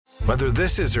Whether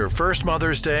this is her first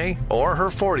Mother's Day or her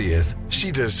 40th, she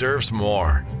deserves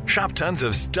more. Shop tons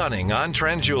of stunning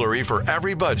on-trend jewelry for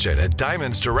every budget at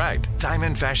Diamonds Direct.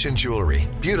 Diamond fashion jewelry,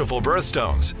 beautiful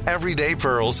birthstones, everyday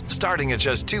pearls starting at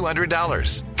just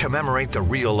 $200. Commemorate the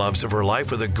real loves of her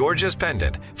life with a gorgeous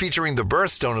pendant featuring the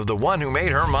birthstone of the one who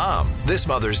made her mom. This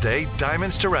Mother's Day,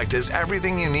 Diamonds Direct is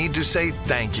everything you need to say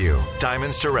thank you.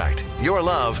 Diamonds Direct. Your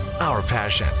love, our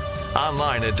passion.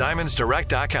 Online at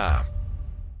diamondsdirect.com.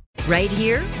 Right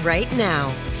here, right now.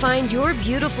 Find your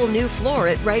beautiful new floor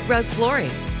at Right Rug Flooring.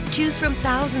 Choose from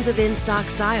thousands of in-stock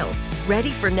styles, ready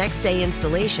for next day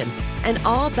installation, and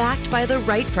all backed by the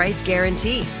right price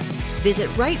guarantee. Visit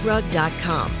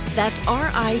rightrug.com. That's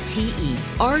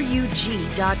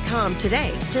RITERUG.com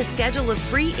today to schedule a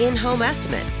free in-home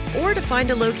estimate or to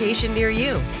find a location near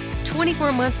you.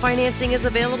 24-month financing is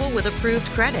available with approved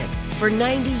credit. For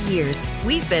 90 years,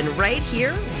 we've been right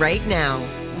here, right now.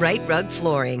 Right Rug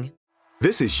Flooring.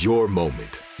 This is your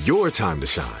moment, your time to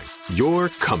shine, your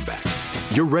comeback.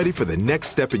 You're ready for the next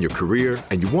step in your career,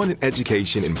 and you want an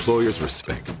education employers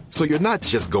respect. So you're not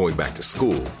just going back to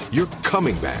school, you're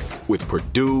coming back with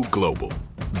Purdue Global.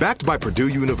 Backed by Purdue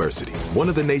University, one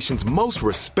of the nation's most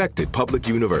respected public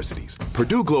universities,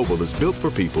 Purdue Global is built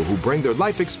for people who bring their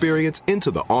life experience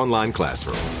into the online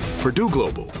classroom. Purdue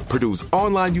Global, Purdue's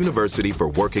online university for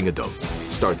working adults.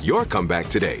 Start your comeback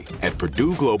today at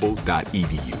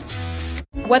purdueglobal.edu.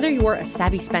 Whether you're a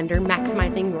savvy spender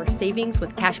maximizing your savings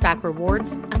with cashback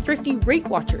rewards, a thrifty rate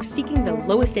watcher seeking the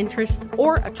lowest interest,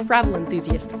 or a travel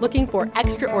enthusiast looking for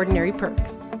extraordinary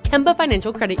perks, Kemba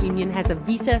Financial Credit Union has a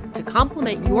visa to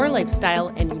complement your lifestyle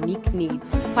and unique needs.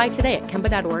 Apply today at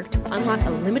Kemba.org to unlock a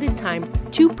limited time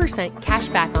 2% cash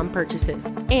back on purchases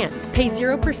and pay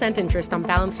 0% interest on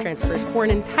balance transfers for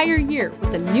an entire year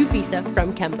with a new visa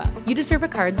from Kemba. You deserve a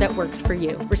card that works for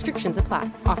you. Restrictions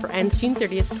apply. Offer ends June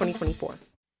 30th, 2024.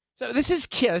 So this is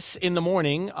Kiss in the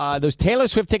morning. Those Taylor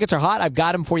Swift tickets are hot. I've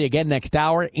got them for you again next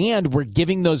hour, and we're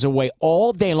giving those away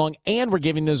all day long, and we're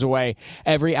giving those away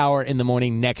every hour in the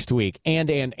morning next week. And.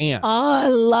 Oh, I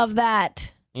love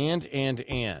that. And.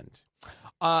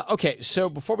 Okay, so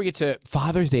before we get to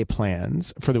Father's Day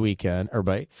plans for the weekend,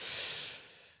 everybody,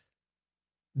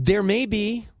 there may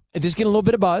be, just getting a little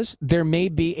bit of buzz, there may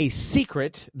be a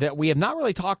secret that we have not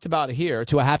really talked about here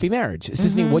to a happy marriage.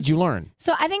 SISANIE, what'd you learn?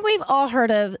 So I think we've all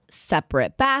heard of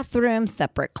separate bathrooms,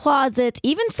 separate closets,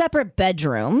 even separate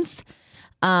bedrooms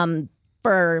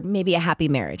for maybe a happy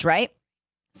marriage, right?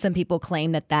 Some people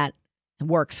claim that that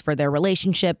works for their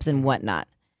relationships and whatnot.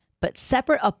 But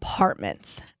separate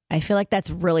apartments, I feel like that's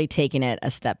really taking it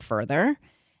a step further.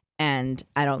 And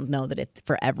I don't know that it's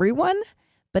for everyone.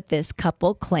 But this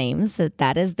couple claims that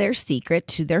that is their secret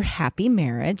to their happy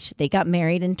marriage. They got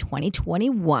married in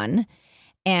 2021,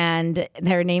 and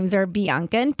their names are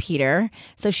Bianca and Peter.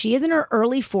 So she is in her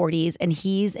early 40s, and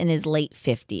he's in his late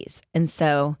 50s. And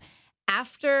so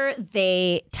after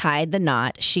they tied the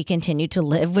knot, she continued to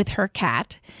live with her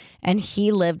cat, and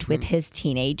he lived with his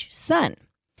teenage son.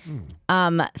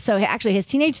 So actually his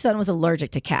teenage son was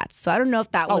allergic to cats. So I don't know if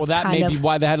that was that may be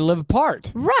why they had to live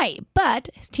apart. Right. But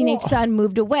his teenage son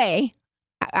moved away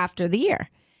after the year.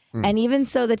 And even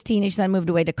so the teenage son moved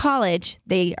away to college,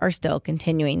 they are still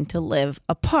continuing to live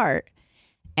apart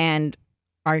and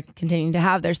are continuing to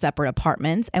have their separate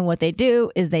apartments. And what they do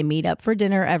is they meet up for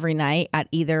dinner every night at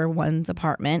either one's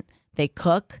apartment. They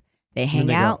cook, they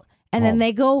hang out. And then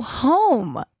they go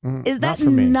home. Is that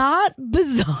not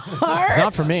bizarre? It's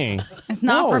not for me. It's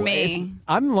not for me.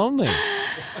 I'm lonely.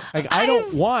 Like I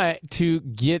don't want to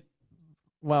get.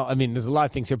 Well, I mean, there's a lot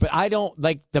of things here, but I don't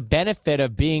like the benefit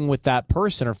of being with that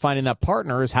person or finding that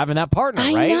partner is having that partner,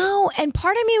 right? I know. And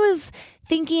part of me was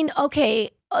thinking, okay,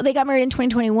 they got married in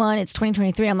 2021. It's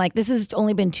 2023. I'm like, this has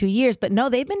only been 2 years. But no,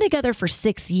 they've been together for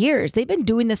 6 years. They've been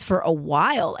doing this for a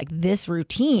while, like this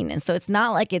routine. And so it's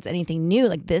not like it's anything new.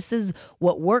 Like this is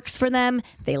what works for them.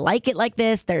 They like it like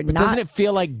this. But doesn't it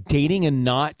feel like dating and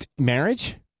not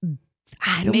marriage?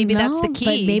 I don't maybe know. That's the key.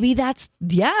 But maybe that's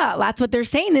what they're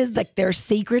saying is like their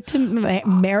secret to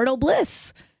marital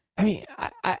bliss. I mean,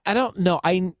 I don't know.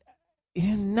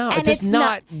 No, And it does it's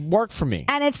not work for me.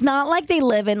 And it's not like they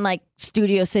live in like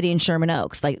Studio City in Sherman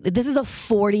Oaks. Like this is a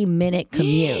 40-minute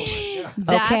commute.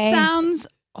 That okay? sounds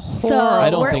horrible. So I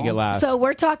don't think it lasts. So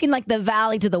we're talking like the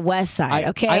valley to the west side.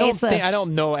 Okay, I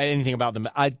don't know anything about them.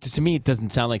 To me, it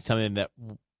doesn't sound like something that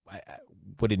I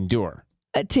would endure.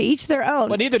 To each their own.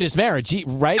 Well, neither does marriage,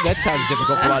 right? That sounds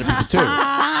difficult for a lot of people too.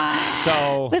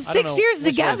 So, but 6 years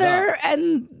together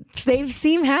and they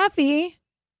seem happy.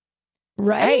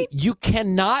 Right? Hey, you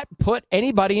cannot put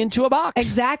anybody into a box.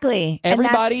 Exactly.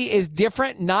 Everybody is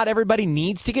different. Not everybody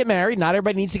needs to get married. Not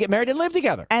everybody needs to get married and live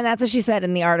together. And that's what she said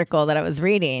in the article that I was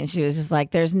reading. She was just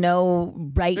like, there's no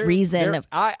reason.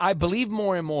 I believe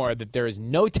more and more that there is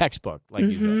no textbook, like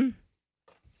you said.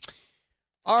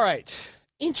 All right.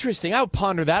 Interesting. I would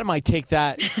ponder that. I might take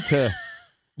that to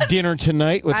dinner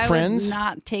tonight with friends. I would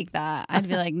not take that. I'd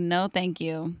be like, no, thank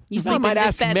you. I might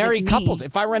ask married couples.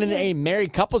 If I run into a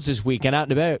married couples this weekend out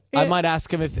and about, I might ask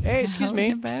them if, hey, excuse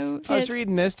me, I was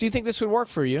reading this. Do you think this would work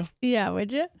for you? Yeah,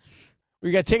 would you? We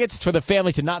got tickets for the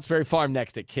family to Knott's Berry Farm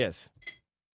next at Kiss.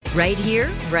 Right here,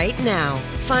 right now.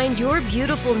 Find your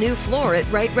beautiful new floor at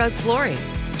Right Rug Flooring.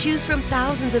 Choose from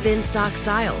thousands of in-stock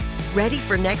styles, ready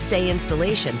for next day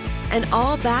installation, and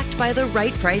all backed by the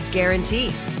right price guarantee.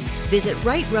 Visit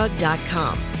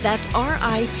rightrug.com. That's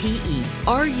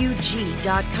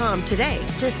RITERUG.com today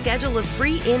to schedule a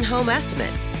free in-home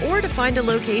estimate or to find a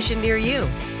location near you.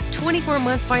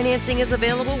 24-month financing is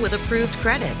available with approved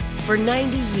credit. For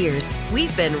 90 years,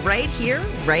 we've been right here,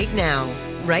 right now.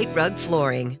 Right Rug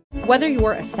Flooring. Whether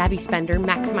you're a savvy spender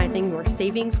maximizing your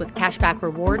savings with cashback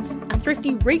rewards, a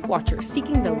thrifty rate watcher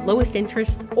seeking the lowest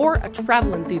interest, or a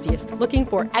travel enthusiast looking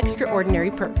for extraordinary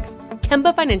perks,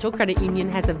 Kemba Financial Credit Union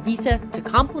has a visa to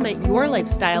complement your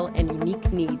lifestyle and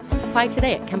unique needs. Apply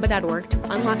today at Kemba.org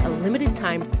to unlock a limited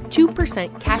time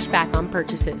 2% cash back on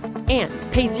purchases and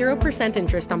pay 0%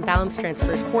 interest on balance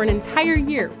transfers for an entire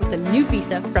year with a new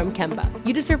visa from Kemba.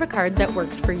 You deserve a card that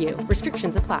works for you.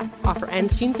 Restrictions apply. Offer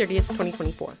ends June 30th,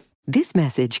 2024. This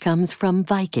message comes from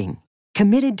Viking,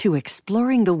 committed to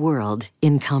exploring the world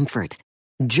in comfort.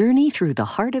 Journey through the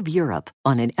heart of Europe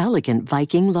on an elegant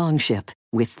Viking longship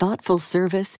with thoughtful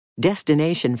service,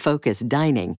 destination-focused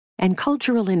dining, and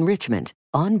cultural enrichment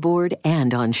on board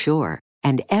and on shore.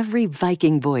 And every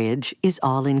Viking voyage is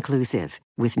all-inclusive,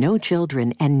 with no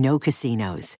children and no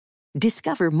casinos.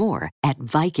 Discover more at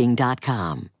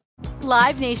Viking.com.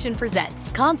 Live Nation presents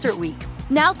Concert Week.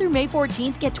 Now through May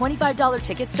 14th, get $25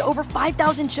 tickets to over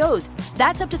 5,000 shows.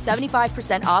 That's up to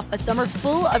 75% off a summer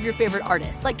full of your favorite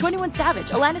artists like 21 Savage,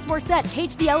 Alanis Morissette,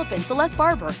 Cage the Elephant, Celeste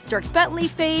Barber, Dierks Bentley,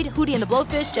 Fade, Hootie and the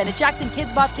Blowfish, Janet Jackson,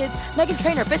 Kids Bop Kids, Meghan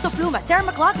Trainor, Peso Pluma, Sarah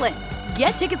McLachlan.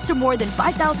 Get tickets to more than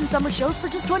 5,000 summer shows for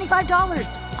just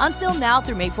 $25. On sale now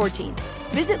through May 14th.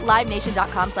 Visit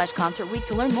livenation.com/concertweek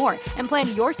to learn more and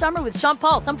plan your summer with Sean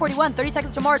Paul, Sum 41, 30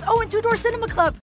 Seconds to Mars, and Two Door Cinema Club.